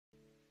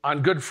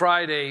On Good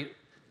Friday,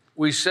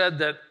 we said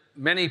that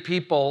many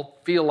people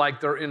feel like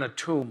they're in a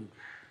tomb.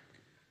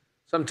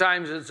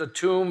 Sometimes it's a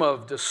tomb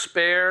of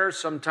despair.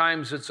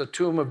 Sometimes it's a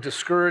tomb of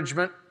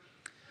discouragement.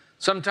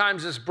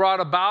 Sometimes it's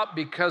brought about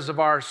because of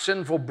our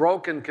sinful,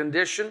 broken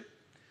condition.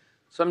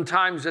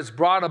 Sometimes it's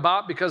brought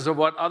about because of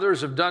what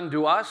others have done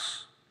to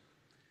us.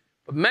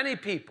 But many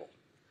people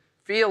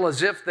feel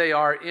as if they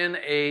are in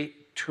a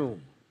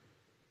tomb.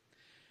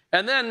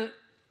 And then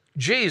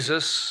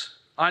Jesus,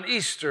 on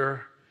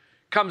Easter,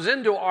 comes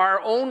into our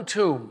own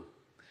tomb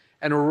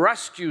and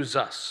rescues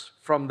us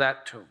from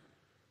that tomb.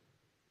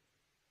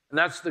 And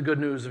that's the good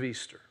news of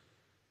Easter.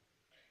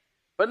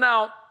 But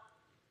now,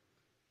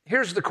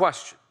 here's the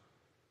question.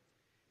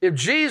 If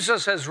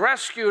Jesus has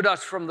rescued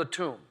us from the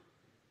tomb,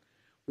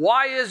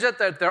 why is it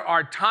that there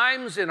are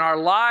times in our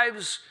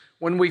lives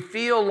when we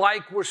feel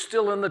like we're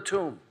still in the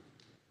tomb?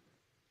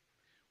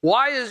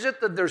 Why is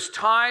it that there's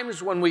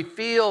times when we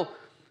feel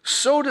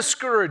so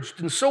discouraged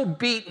and so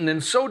beaten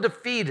and so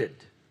defeated,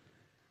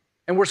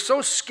 and we're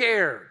so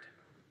scared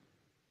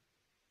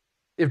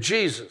if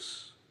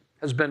Jesus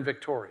has been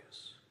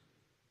victorious?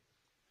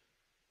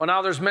 Well,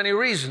 now there's many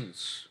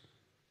reasons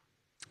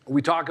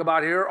we talk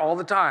about here all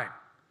the time.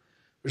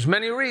 There's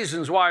many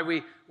reasons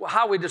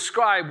how we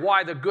describe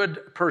why the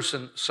good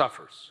person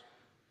suffers.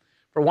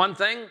 For one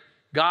thing,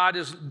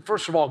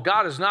 first of all,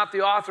 God is not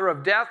the author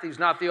of death. He's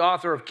not the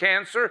author of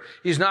cancer.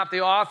 He's not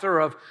the author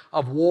of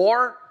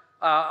war.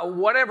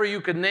 Whatever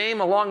you could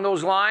name along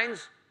those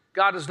lines,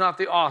 God is not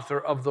the author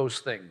of those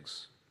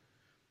things.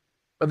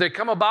 But they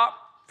come about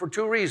for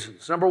two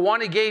reasons. Number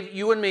one, he gave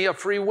you and me a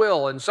free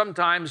will, and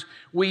sometimes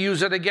we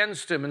use it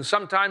against him, and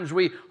sometimes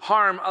we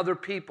harm other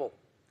people.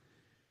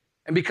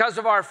 And because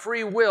of our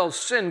free will,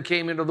 sin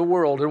came into the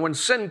world. And when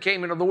sin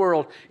came into the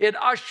world, it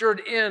ushered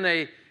in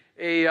a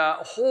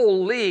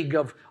whole league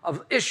of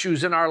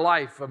issues in our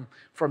life,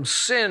 from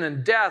sin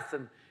and death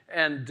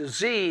and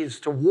disease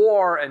to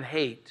war and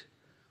hate.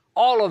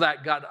 All of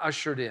that got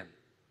ushered in.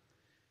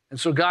 And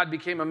so God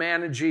became a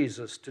man in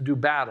Jesus to do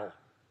battle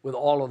with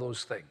all of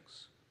those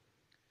things.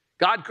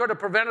 God could have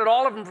prevented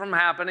all of them from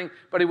happening,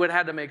 but he would have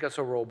had to make us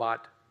a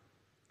robot.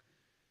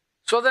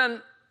 So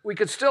then we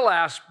could still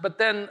ask, but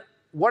then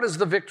what does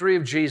the victory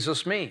of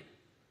Jesus mean?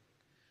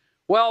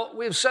 Well,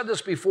 we've said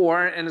this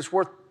before, and it's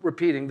worth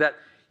repeating, that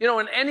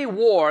in any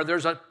war,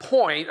 there's a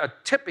point, a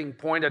tipping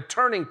point, a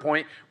turning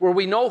point where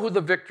we know who the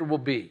victor will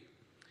be.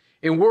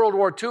 In World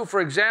War II, for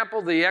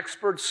example, the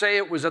experts say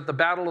it was at the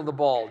Battle of the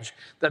Bulge,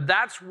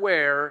 that's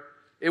where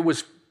it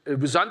was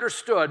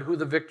understood who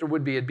the victor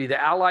would be. It'd be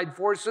the Allied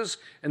forces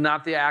and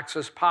not the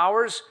Axis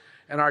powers.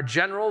 And our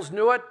generals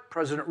knew it.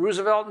 President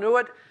Roosevelt knew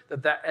it.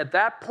 That at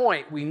that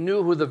point, we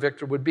knew who the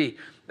victor would be.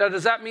 Now,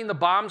 does that mean the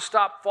bombs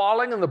stopped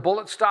falling and the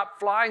bullets stopped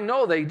flying?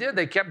 No, they did.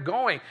 They kept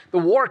going. The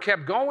war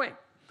kept going.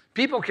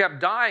 People kept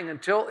dying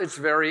until its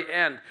very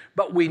end.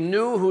 But we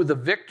knew who the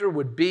victor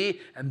would be,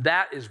 and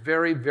that is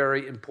very,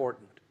 very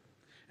important.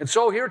 And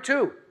so here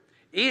too,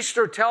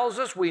 Easter tells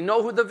us we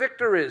know who the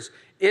victor is.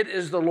 It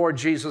is the Lord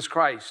Jesus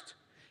Christ.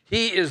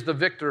 He is the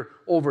victor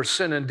over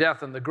sin and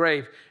death and the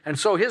grave. And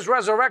so his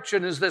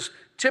resurrection is this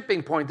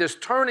tipping point, this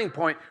turning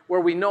point where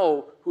we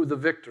know who the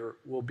victor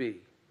will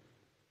be.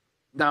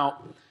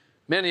 Now,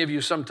 many of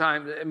you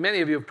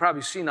have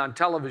probably seen on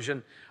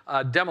television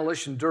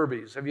demolition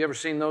derbies. Have you ever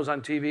seen those on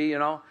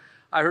TV,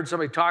 I heard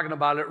somebody talking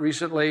about it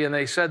recently, and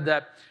they said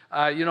that,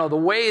 the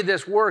way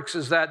this works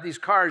is that these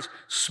cars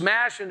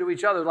smash into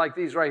each other like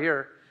these right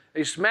here.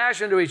 They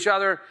smash into each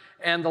other,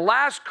 and the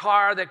last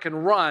car that can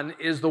run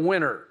is the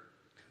winner.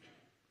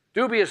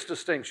 Dubious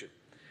distinction.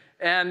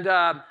 And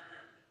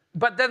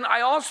but then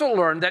I also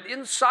learned that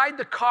inside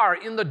the car,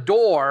 in the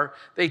door,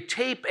 they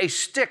tape a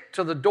stick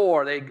to the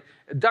door. They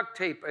duct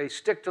tape a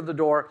stick to the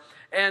door.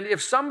 And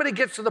if somebody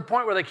gets to the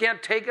point where they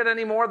can't take it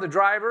anymore, the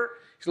driver,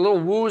 he's a little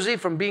woozy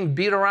from being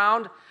beat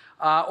around,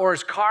 or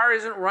his car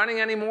isn't running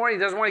anymore, he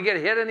doesn't want to get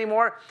hit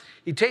anymore,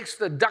 he takes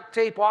the duct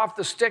tape off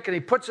the stick and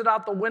he puts it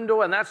out the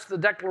window, and that's the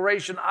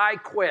declaration, "I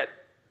quit."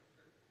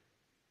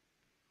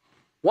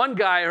 One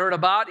guy I heard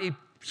about, he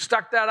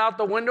stuck that out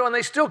the window and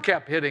they still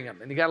kept hitting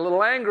him, and he got a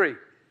little angry.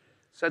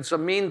 Said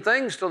some mean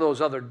things to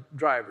those other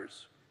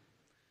drivers.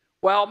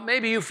 Well,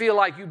 maybe you feel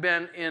like you've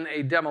been in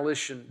a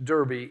demolition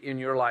derby in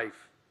your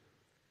life,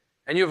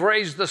 and you've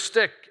raised the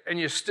stick and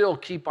you still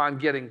keep on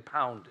getting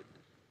pounded.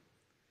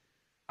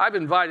 I've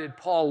invited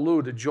Paul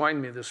Liu to join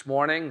me this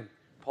morning.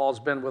 Paul's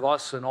been with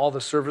us in all the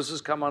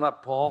services. Come on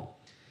up, Paul.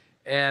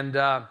 And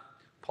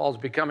Paul's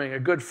becoming a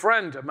good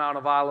friend to Mount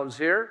of Olives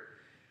here.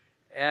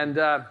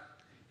 And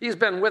he's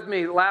been with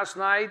me last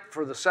night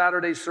for the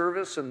Saturday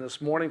service and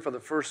this morning for the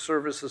first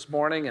service this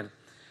morning. And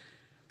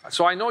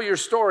so I know your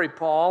story,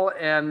 Paul,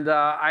 and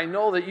I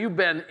know that you've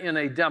been in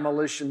a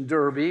demolition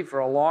derby for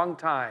a long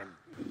time.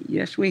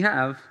 Yes, we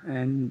have.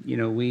 And,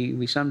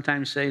 we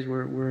sometimes say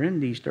we're in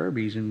these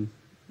derbies and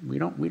we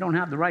don't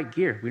have the right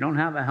gear. We don't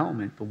have a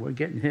helmet, but we're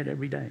getting hit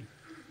every day.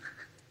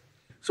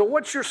 So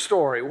what's your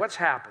story? What's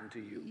happened to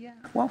you? Yeah.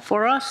 Well,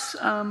 for us,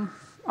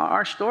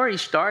 Our story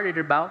started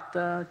about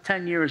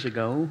 10 years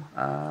ago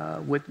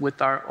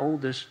with our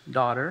oldest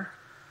daughter.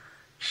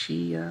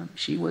 She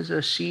was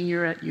a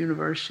senior at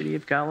University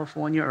of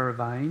California,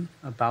 Irvine,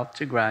 about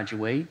to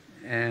graduate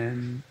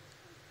and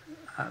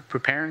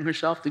preparing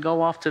herself to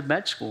go off to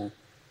med school.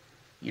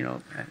 You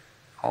know,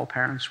 all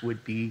parents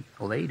would be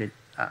elated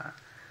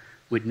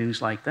with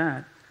news like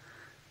that.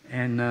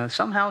 And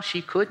somehow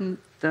she couldn't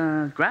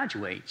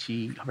graduate.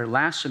 Her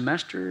last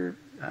semester,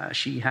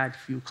 she had a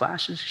few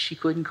classes she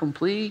couldn't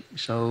complete,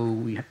 so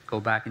we had to go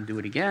back and do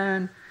it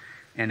again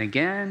and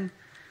again.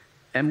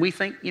 And we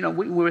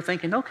were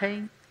thinking,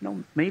 okay,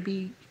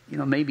 maybe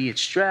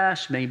it's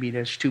stress, maybe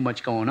there's too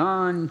much going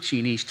on.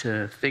 She needs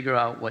to figure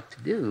out what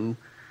to do.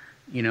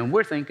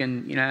 We're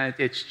thinking,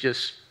 it's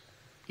just,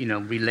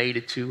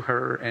 related to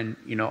her and,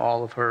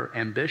 all of her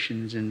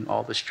ambitions and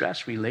all the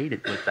stress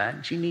related with that.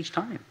 And she needs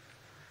time.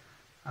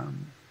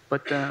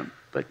 But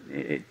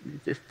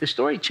the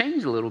story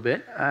changed a little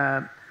bit.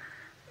 I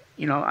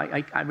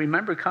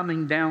remember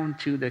coming down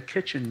to the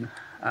kitchen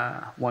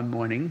one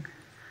morning,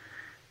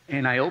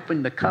 and I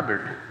opened the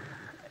cupboard,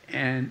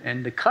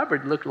 and the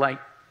cupboard looked like,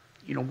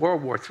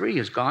 World War III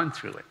has gone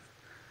through it.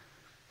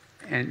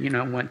 And,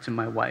 I went to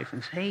my wife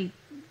and said, hey,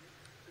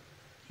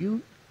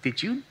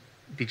 did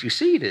you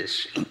see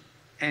this?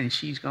 And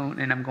she's going,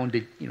 and I'm going,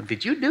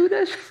 did you do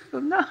this?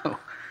 Said, no.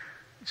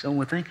 So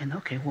we're thinking,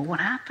 okay, well, what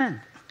happened?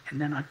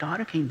 And then our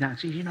daughter came down and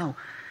said,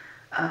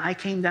 I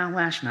came down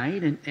last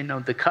night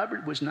and the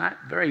cupboard was not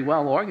very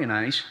well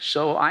organized,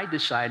 so I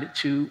decided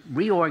to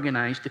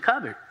reorganize the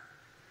cupboard.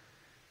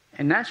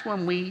 And that's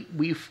when we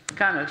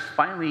kind of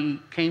finally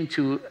came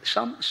to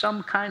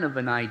some kind of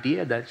an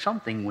idea that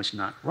something was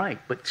not right.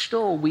 But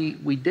still,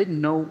 we didn't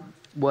know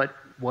what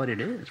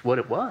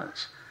it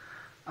was.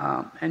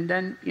 And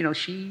then,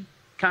 she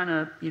kind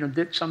of,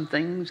 did some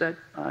things that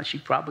she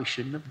probably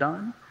shouldn't have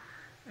done.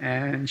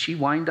 And she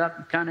wound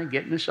up kind of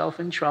getting herself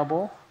in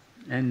trouble.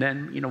 And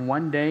then,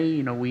 one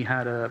day, we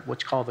had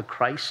what's called a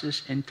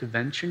crisis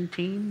intervention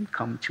team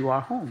come to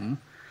our home.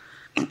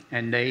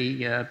 And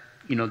they,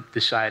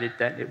 decided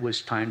that it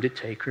was time to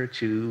take her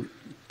to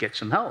get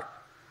some help.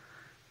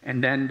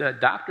 And then the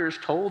doctors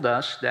told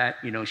us that,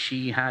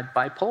 she had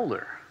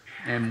bipolar.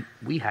 And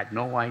we had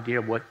no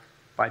idea what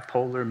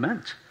bipolar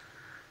meant.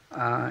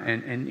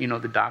 And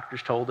the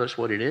doctors told us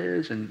what it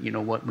is and,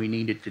 what we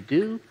needed to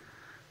do.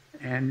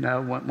 And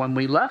when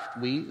we left,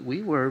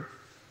 we were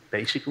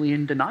basically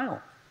in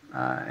denial.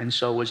 And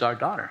so was our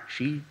daughter.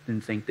 She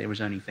didn't think there was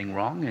anything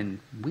wrong, and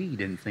we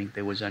didn't think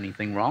there was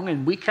anything wrong.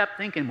 And we kept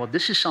thinking, well,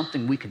 this is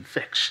something we can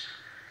fix.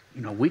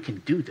 We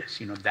can do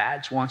this.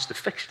 Dad wants to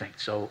fix things,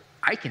 so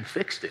I can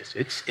fix this.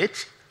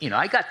 It's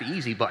I got the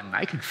easy button.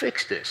 I can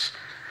fix this.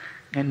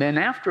 And then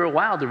after a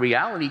while, the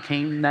reality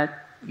came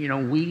that,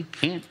 we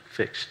can't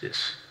fix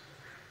this.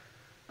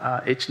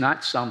 It's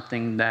not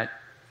something that,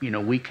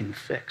 we can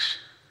fix.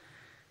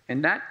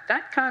 And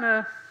that kind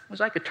of was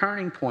like a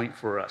turning point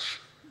for us.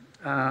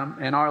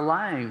 And our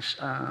lives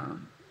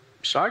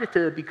started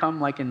to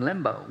become like in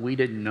limbo. We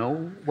didn't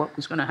know what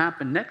was going to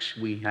happen next.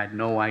 We had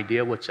no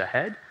idea what's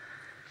ahead.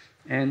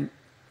 And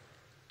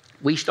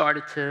we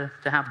started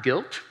to have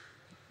guilt.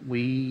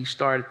 We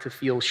started to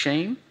feel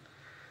shame.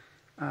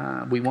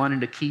 We wanted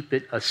to keep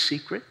it a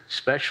secret,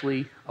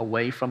 especially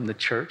away from the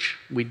church.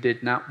 We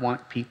did not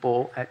want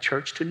people at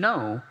church to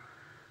know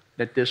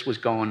that this was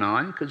going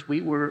on because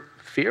we were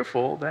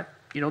fearful that,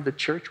 the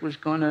church was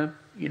going to,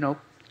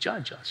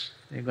 judge us.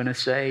 They're going to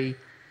say,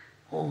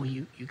 oh,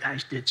 you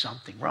guys did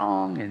something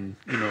wrong and,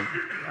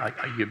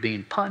 you're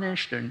being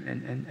punished.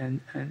 And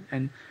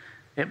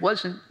it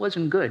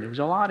wasn't good. It was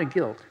a lot of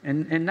guilt.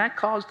 And that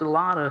caused a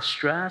lot of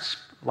stress,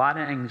 a lot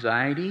of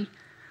anxiety.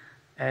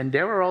 And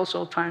there were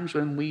also times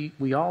when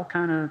we all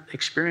kind of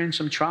experienced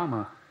some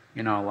trauma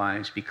in our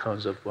lives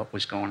because of what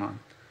was going on.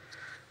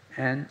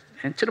 And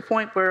to the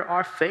point where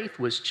our faith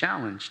was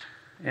challenged,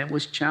 and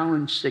was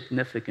challenged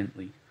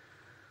significantly.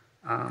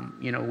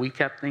 We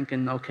kept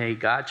thinking, okay,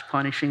 God's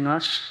punishing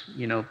us.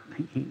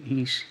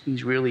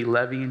 He's really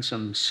levying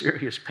some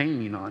serious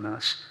pain on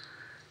us.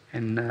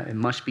 And it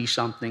must be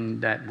something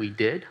that we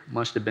did,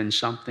 must have been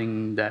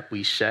something that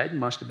we said,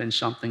 must have been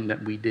something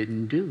that we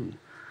didn't do.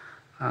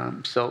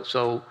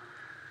 So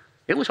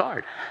it was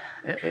hard.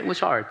 It was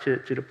hard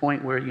to the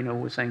point where,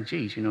 we're saying,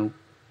 geez,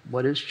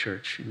 what is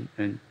church?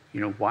 And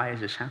why is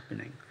this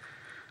happening?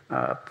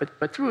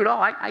 But through it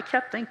all, I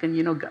kept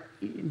thinking, God,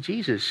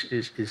 Jesus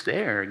is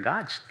there, and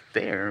God's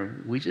there.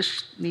 We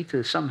just need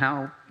to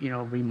somehow,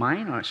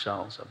 remind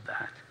ourselves of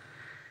that.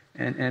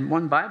 And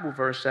one Bible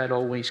verse that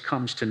always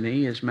comes to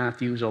me is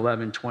Matthew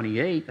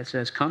 11:28. That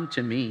says, "Come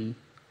to me,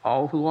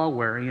 all who are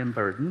weary and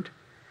burdened,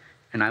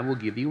 and I will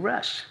give you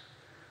rest."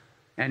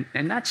 And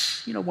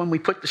that's, when we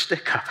put the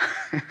stick up.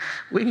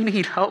 We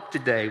need help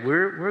today.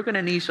 We're going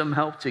to need some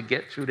help to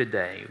get through the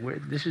day.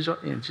 This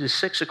is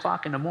 6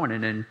 o'clock in the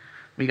morning, and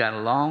we got a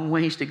long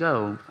ways to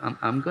go.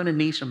 I'm going to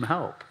need some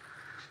help.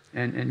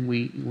 And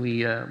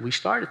we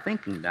started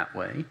thinking that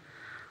way.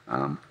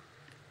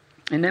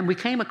 And then we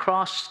came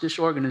across this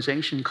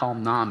organization called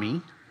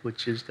NAMI,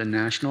 which is the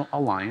National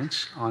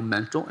Alliance on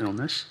Mental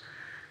Illness.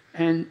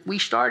 And we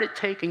started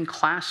taking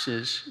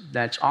classes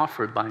that's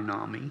offered by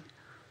NAMI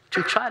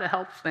to try to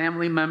help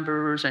family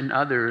members and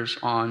others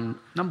on,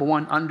 number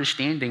one,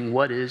 understanding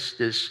what is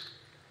this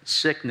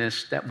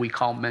sickness that we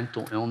call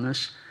mental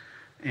illness,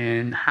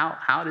 and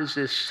how does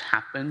this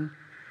happen,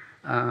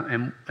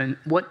 and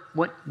what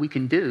we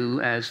can do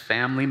as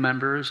family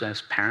members,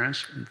 as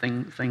parents,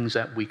 and things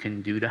that we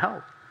can do to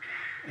help.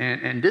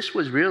 And this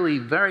was really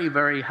very,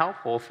 very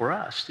helpful for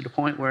us, to the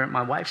point where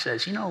my wife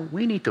says, you know,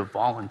 we need to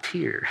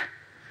volunteer.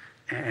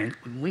 And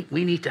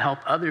we need to help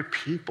other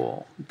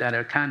people that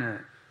are kind of,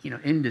 you know,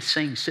 in the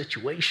same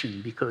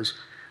situation, because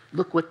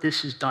look what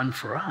this has done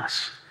for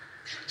us.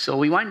 So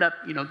we wind up,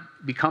 you know,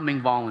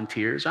 becoming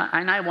volunteers.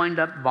 And I wind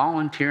up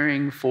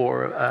volunteering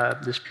for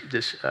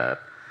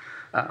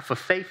for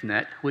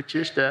FaithNet, which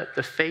is the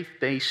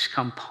faith-based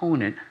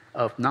component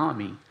of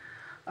NAMI,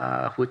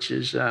 which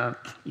is,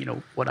 you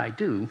know, what I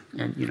do.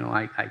 And, you know,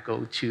 I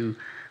go to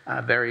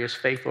various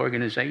faith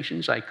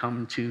organizations. I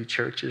come to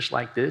churches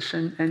like this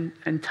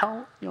and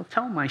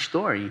tell my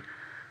story,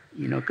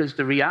 you know, because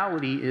the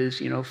reality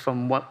is, you know,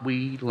 from what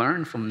we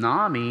learn from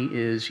NAMI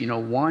is, you know,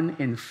 1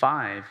 in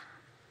 5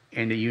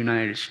 in the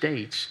United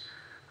States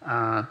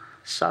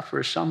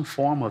suffer some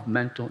form of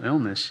mental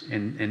illness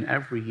in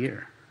every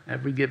year.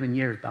 Every given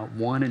year, about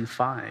 1 in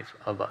 5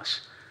 of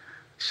us.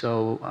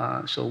 So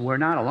we're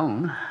not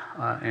alone,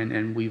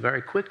 and we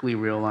very quickly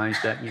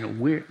realized that, you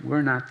know,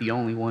 we're not the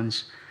only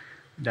ones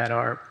that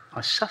are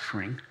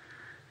suffering,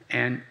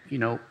 and, you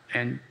know,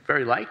 and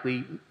very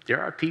likely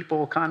there are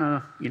people kind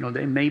of, you know,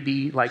 they may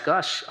be like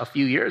us a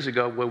few years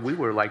ago, where we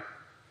were like,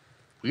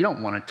 we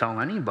don't want to tell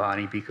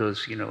anybody,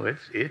 because, you know,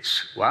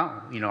 it's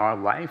wow, you know, our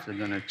life is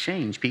going to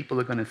change. People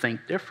are going to think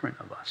different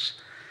of us.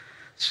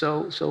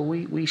 So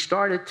we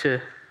started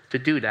to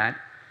do that,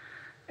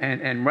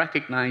 and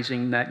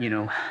recognizing that, you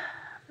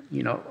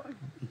know,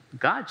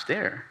 God's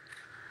there.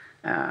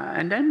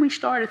 And then we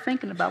started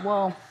thinking about,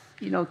 well,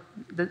 you know,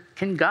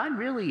 can God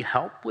really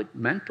help with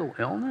mental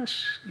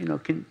illness? You know,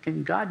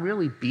 can God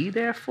really be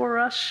there for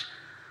us,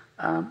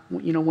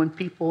 you know, when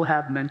people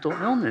have mental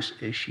illness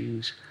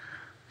issues?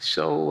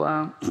 So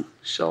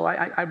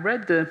I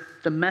read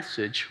the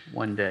Message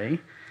one day,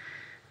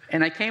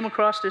 and I came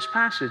across this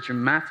passage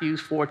in Matthew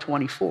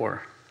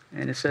 4:24.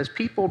 And it says,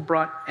 people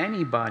brought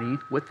anybody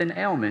with an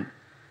ailment,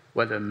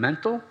 whether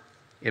mental,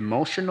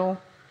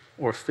 emotional,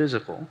 or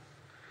physical.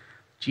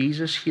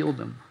 Jesus healed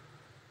them,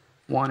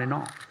 one and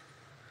all.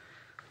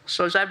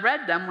 So as I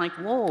read them, I'm like,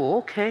 whoa,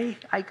 okay,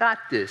 I got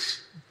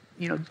this.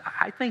 You know,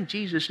 I think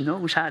Jesus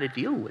knows how to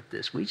deal with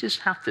this. We just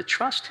have to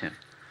trust him.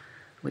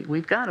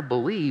 We've got to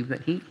believe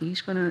that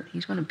he's going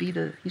to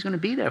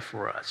be there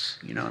for us.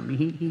 You know, I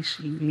mean,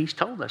 he's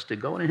told us to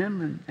go to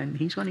him, and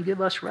he's going to give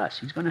us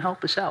rest. He's going to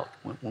help us out.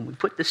 When we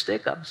put the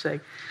stick up and say,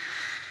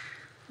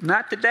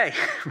 not today,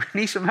 we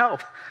need some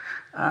help,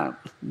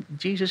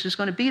 Jesus is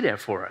going to be there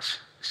for us.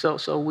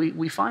 So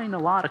we find a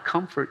lot of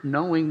comfort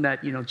knowing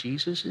that, you know,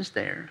 Jesus is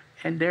there,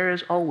 and there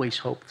is always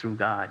hope through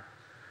God.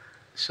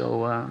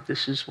 So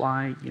this is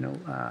why, you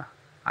know,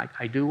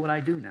 I do what I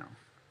do now.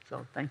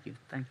 So thank you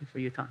for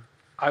your time.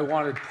 I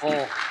wanted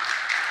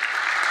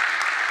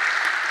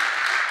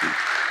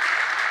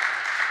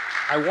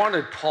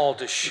Paul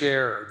to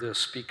share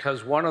this,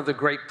 because one of the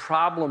great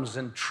problems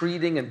in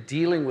treating and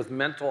dealing with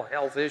mental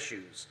health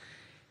issues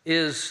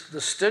is the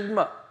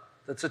stigma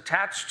that's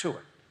attached to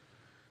it.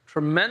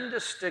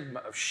 Tremendous stigma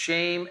of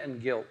shame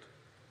and guilt.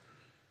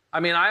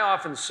 I mean, I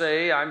often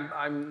say,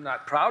 I'm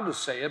not proud to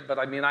say it, but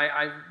I mean,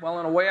 well,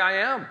 in a way I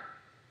am,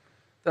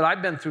 that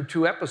I've been through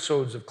 2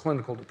 episodes of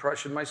clinical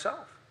depression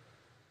myself.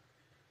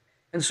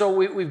 And so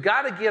we've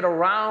got to get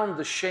around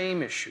the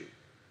shame issue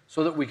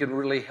so that we can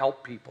really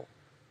help people.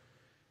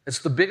 It's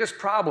the biggest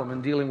problem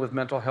in dealing with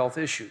mental health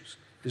issues,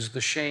 is the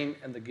shame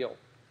and the guilt,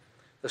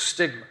 the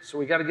stigma. So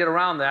we got to get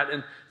around that,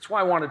 and that's why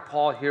I wanted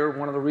Paul here.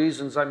 One of the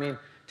reasons, I mean, it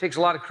takes a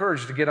lot of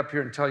courage to get up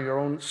here and tell your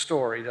own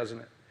story, doesn't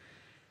it?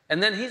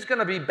 And then he's going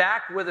to be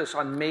back with us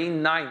on May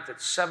 9th at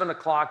 7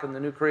 o'clock in the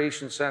New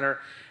Creation Center,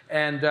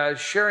 and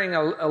sharing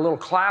a little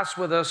class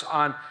with us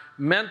on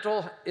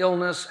mental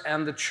illness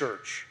and the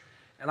church.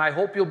 And I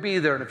hope you'll be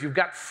there. And if you've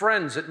got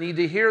friends that need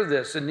to hear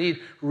this and need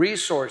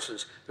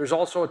resources, there's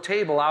also a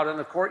table out in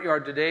the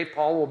courtyard today.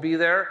 Paul will be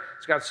there.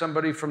 He's got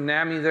somebody from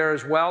NAMI there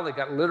as well. They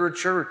got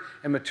literature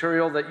and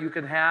material that you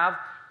can have.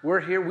 We're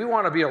here. We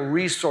want to be a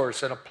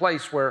resource and a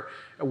place where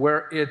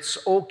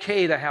it's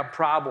okay to have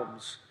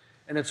problems,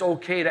 and it's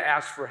okay to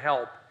ask for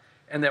help,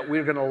 and that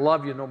we're going to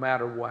love you no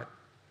matter what.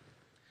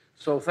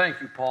 So thank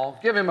you, Paul.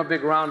 Give him a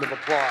big round of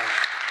applause.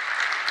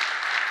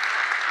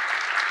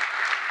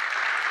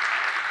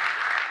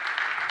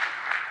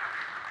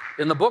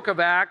 In the book of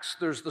Acts,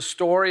 there's the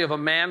story of a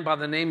man by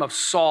the name of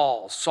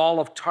Saul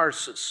of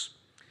Tarsus.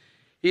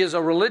 He is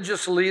a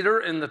religious leader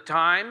in the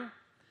time.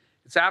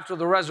 It's after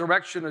the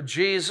resurrection of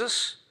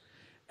Jesus.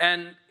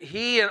 And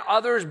he and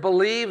others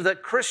believe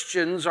that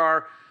Christians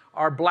are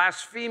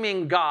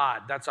blaspheming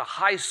God. That's a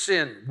high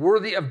sin,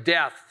 worthy of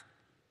death.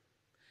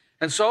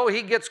 And so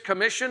he gets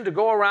commissioned to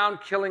go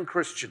around killing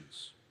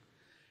Christians.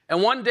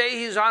 And one day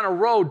he's on a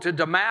road to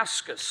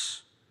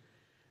Damascus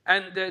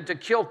and to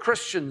kill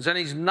Christians, and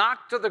he's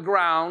knocked to the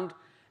ground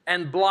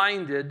and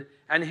blinded,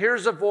 and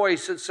hears a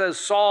voice that says,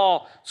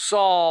 "Saul,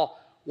 Saul,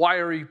 why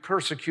are you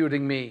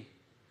persecuting me?"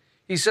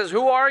 He says,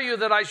 "Who are you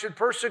that I should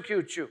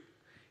persecute you?"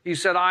 He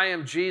said, "I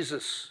am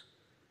Jesus."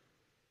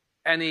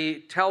 And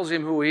he tells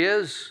him who he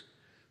is.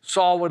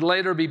 Saul would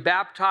later be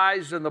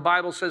baptized, and the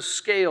Bible says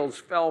scales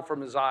fell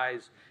from his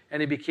eyes,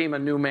 and he became a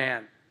new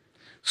man.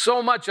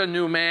 So much a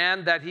new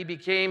man that he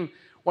became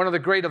one of the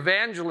great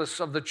evangelists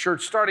of the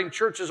church, starting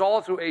churches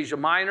all through Asia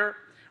Minor,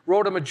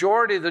 wrote a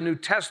majority of the New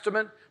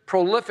Testament,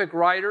 prolific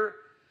writer,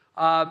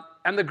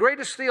 and the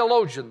greatest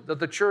theologian that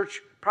the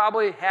church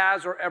probably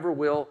has or ever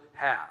will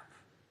have.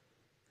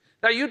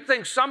 Now, you'd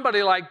think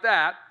somebody like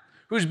that,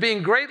 who's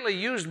being greatly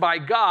used by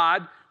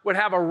God, would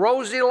have a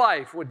rosy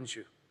life, wouldn't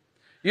you?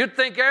 You'd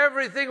think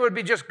everything would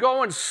be just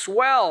going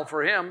swell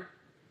for him.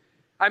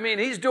 I mean,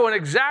 he's doing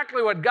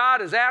exactly what God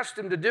has asked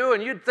him to do,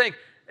 and you'd think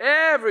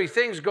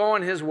everything's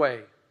going his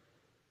way.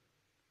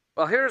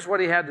 Well, here's what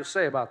he had to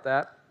say about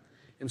that.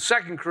 In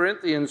 2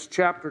 Corinthians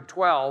chapter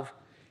 12,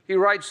 he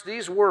writes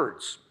these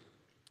words.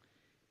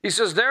 He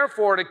says,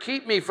 "Therefore, to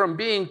keep me from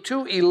being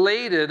too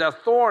elated, a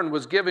thorn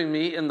was given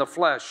me in the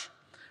flesh,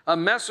 a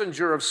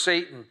messenger of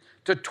Satan,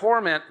 to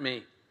torment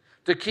me,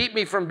 to keep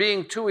me from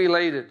being too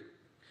elated.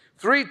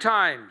 3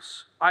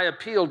 times I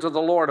appealed to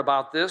the Lord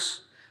about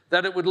this,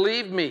 that it would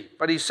leave me.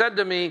 But he said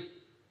to me,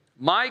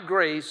 'My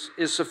grace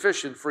is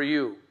sufficient for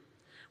you,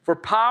 for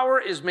power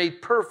is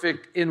made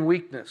perfect in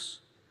weakness.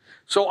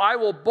 So I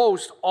will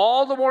boast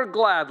all the more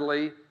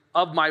gladly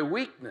of my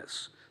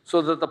weakness,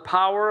 so that the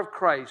power of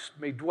Christ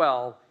may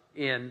dwell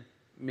in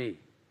me.'"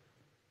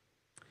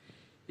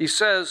 He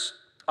says,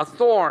 a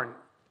thorn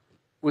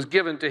was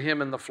given to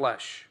him in the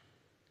flesh.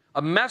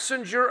 A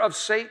messenger of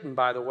Satan,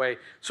 by the way.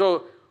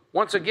 So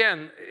once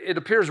again, it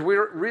appears we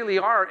really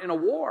are in a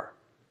war.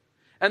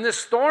 And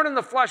this thorn in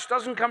the flesh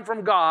doesn't come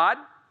from God.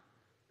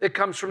 It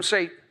comes from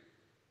Satan.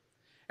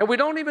 And we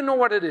don't even know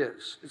what it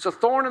is. It's a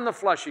thorn in the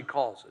flesh, he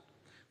calls it.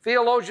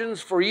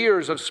 Theologians for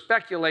years have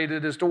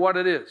speculated as to what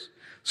it is.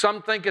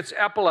 Some think it's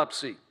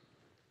epilepsy,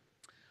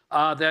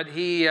 that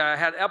he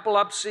had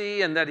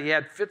epilepsy and that he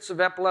had fits of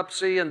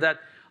epilepsy, and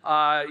that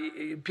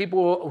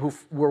people who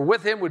were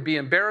with him would be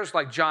embarrassed,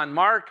 like John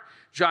Mark.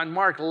 John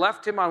Mark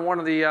left him on one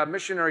of the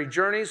missionary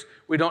journeys.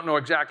 We don't know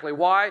exactly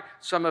why.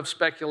 Some have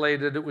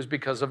speculated it was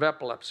because of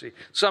epilepsy.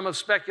 Some have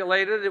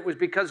speculated it was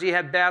because he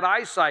had bad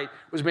eyesight,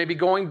 was maybe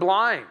going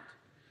blind.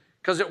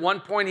 Because at one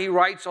point he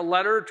writes a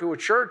letter to a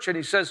church and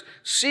he says,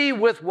 "See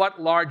with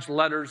what large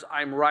letters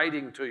I'm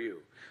writing to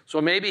you." So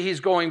maybe he's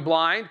going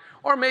blind,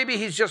 or maybe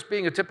he's just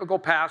being a typical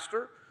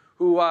pastor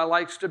who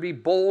likes to be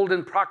bold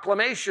in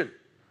proclamation,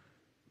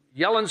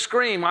 yell and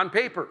scream on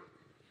paper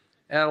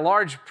and a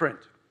large print.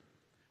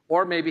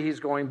 Or maybe he's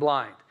going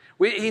blind.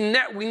 We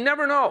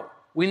never know.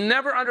 We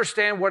never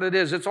understand what it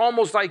is. It's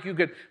almost like you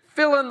could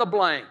fill in the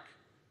blank.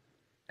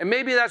 And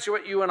maybe that's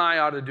what you and I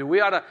ought to do.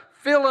 We ought to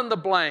fill in the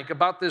blank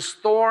about this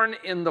thorn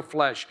in the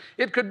flesh.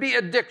 It could be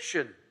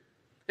addiction.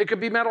 It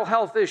could be mental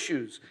health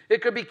issues.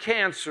 It could be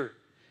cancer.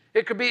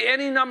 It could be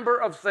any number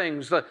of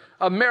things,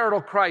 a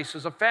marital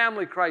crisis, a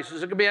family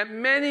crisis. It could be a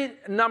many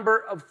number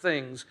of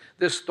things,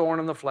 this thorn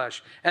in the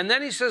flesh. And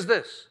then he says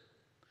this,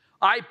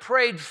 "I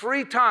prayed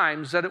 3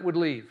 times that it would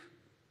leave."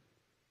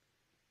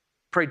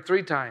 Prayed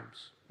 3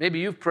 times. Maybe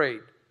you've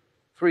prayed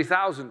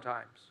 3,000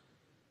 times.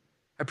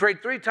 I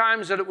prayed 3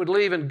 times that it would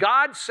leave, and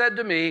God said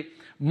to me,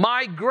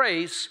 "My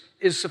grace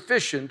is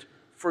sufficient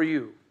for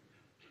you."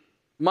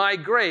 My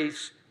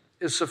grace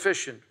is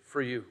sufficient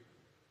for you.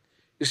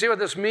 You see what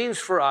this means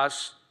for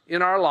us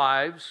in our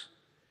lives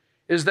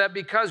is that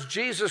because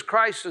Jesus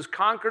Christ has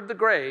conquered the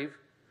grave,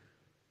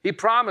 he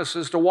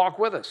promises to walk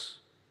with us.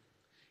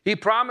 He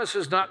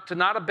promises not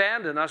to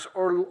abandon us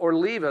or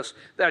leave us,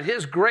 that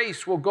his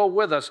grace will go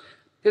with us.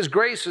 His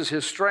grace is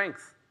his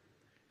strength,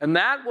 and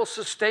that will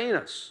sustain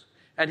us.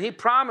 And he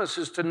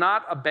promises to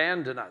not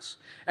abandon us.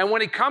 And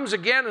when he comes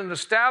again and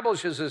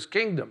establishes his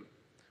kingdom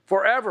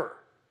forever,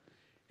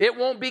 it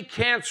won't be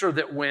cancer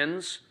that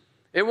wins.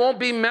 It won't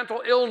be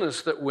mental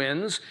illness that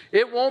wins.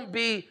 It won't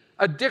be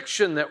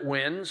addiction that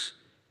wins.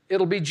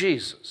 It'll be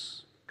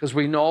Jesus, because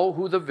we know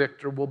who the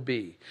victor will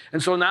be.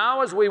 And so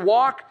now as we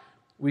walk,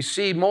 we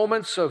see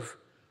moments of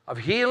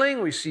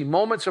healing. We see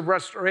moments of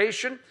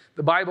restoration.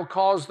 The Bible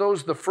calls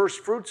those the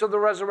first fruits of the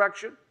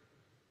resurrection.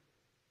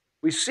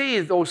 We see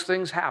those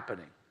things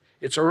happening.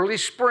 It's early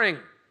spring.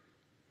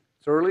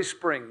 It's early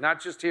spring, not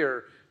just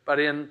here, but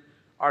in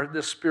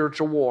this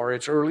spiritual war.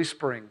 It's early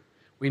spring.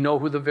 We know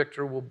who the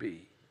victor will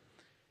be.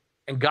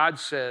 And God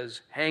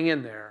says, hang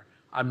in there.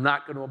 I'm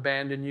not going to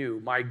abandon you.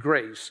 My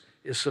grace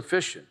is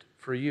sufficient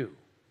for you.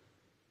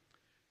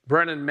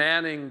 Brennan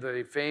Manning,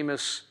 the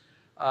famous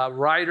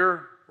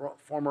writer,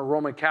 former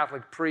Roman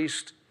Catholic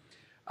priest,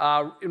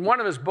 in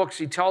one of his books,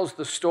 he tells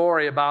the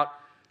story about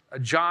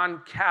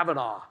John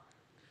Kavanaugh.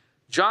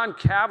 John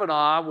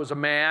Kavanaugh was a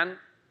man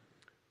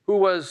who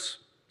was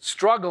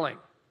struggling.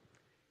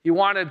 He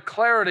wanted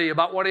clarity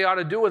about what he ought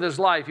to do with his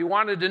life. He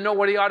wanted to know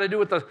what he ought to do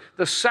with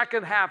the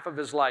second half of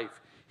his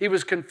life. He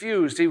was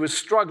confused. He was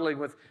struggling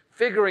with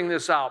figuring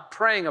this out,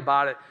 praying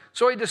about it.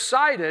 So he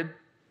decided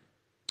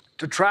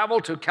to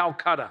travel to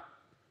Calcutta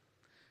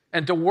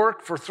and to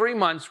work for 3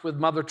 months with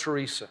Mother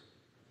Teresa.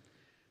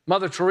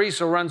 Mother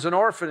Teresa runs an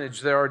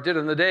orphanage there, or did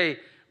in the day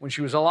when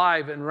she was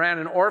alive, and ran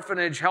an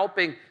orphanage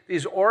helping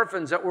these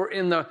orphans that were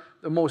in the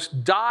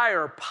most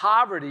dire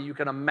poverty you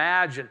can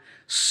imagine.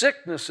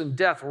 Sickness and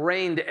death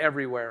reigned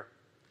everywhere.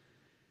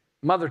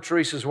 Mother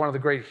Teresa is one of the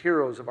great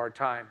heroes of our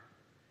time.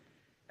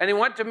 And he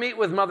went to meet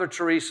with Mother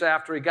Teresa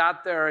after he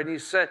got there,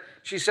 and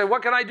she said,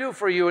 "What can I do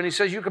for you?" And he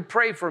says, "You can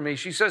pray for me."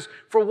 She says,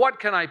 "For what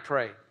can I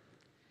pray?"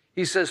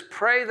 He says,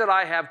 "Pray that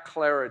I have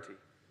clarity."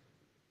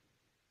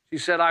 She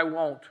said, I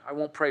won't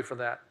pray for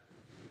that."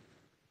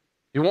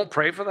 "You won't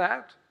pray for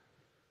that?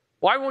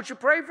 Why won't you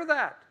pray for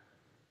that?"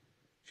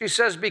 She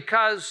says,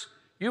 "Because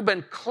you've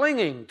been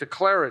clinging to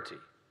clarity.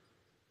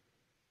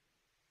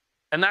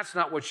 And that's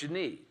not what you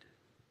need."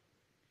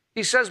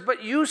 He says,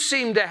 "But you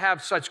seem to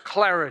have such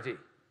clarity."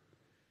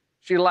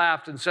 She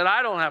laughed and said,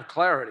 "I don't have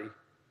clarity.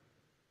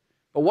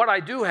 But what I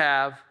do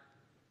have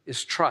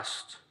is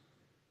trust.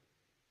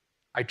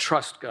 I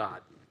trust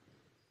God.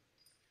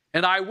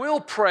 And I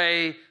will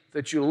pray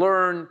that you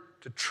learn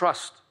to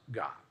trust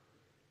God."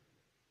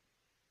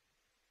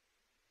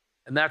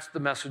 And that's the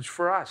message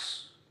for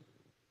us.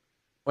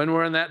 When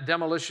we're in that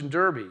demolition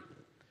derby,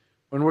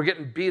 when we're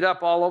getting beat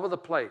up all over the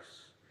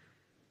place,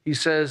 he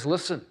says,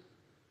 "Listen,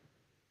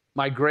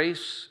 my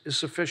grace is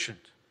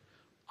sufficient.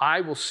 I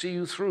will see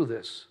you through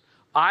this.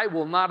 I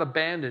will not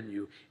abandon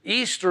you."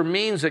 Easter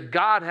means that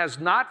God has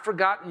not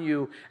forgotten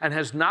you and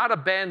has not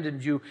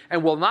abandoned you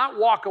and will not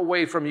walk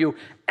away from you.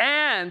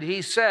 And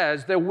he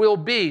says there will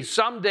be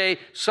someday,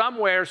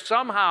 somewhere,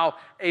 somehow,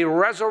 a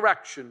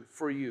resurrection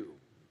for you.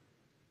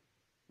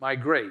 My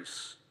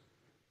grace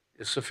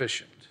is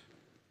sufficient.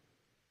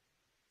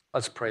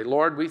 Let's pray.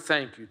 Lord, we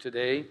thank you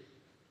today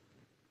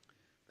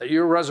that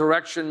your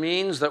resurrection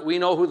means that we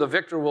know who the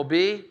victor will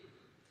be.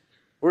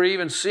 We're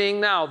even seeing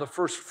now the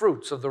first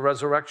fruits of the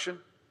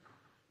resurrection.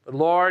 But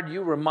Lord,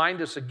 you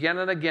remind us again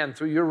and again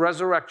through your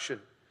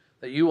resurrection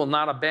that you will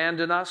not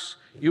abandon us,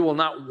 you will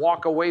not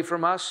walk away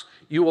from us,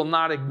 you will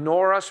not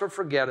ignore us or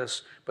forget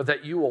us, but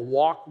that you will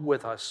walk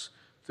with us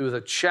through the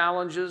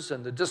challenges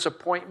and the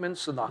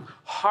disappointments and the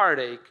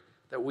heartache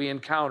that we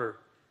encounter.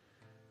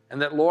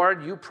 And that,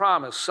 Lord, you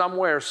promise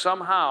somewhere,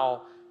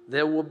 somehow,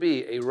 there will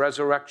be a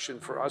resurrection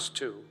for us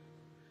too.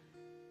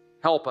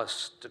 Help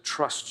us to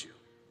trust you.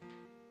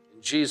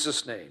 In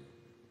Jesus' name,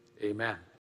 amen.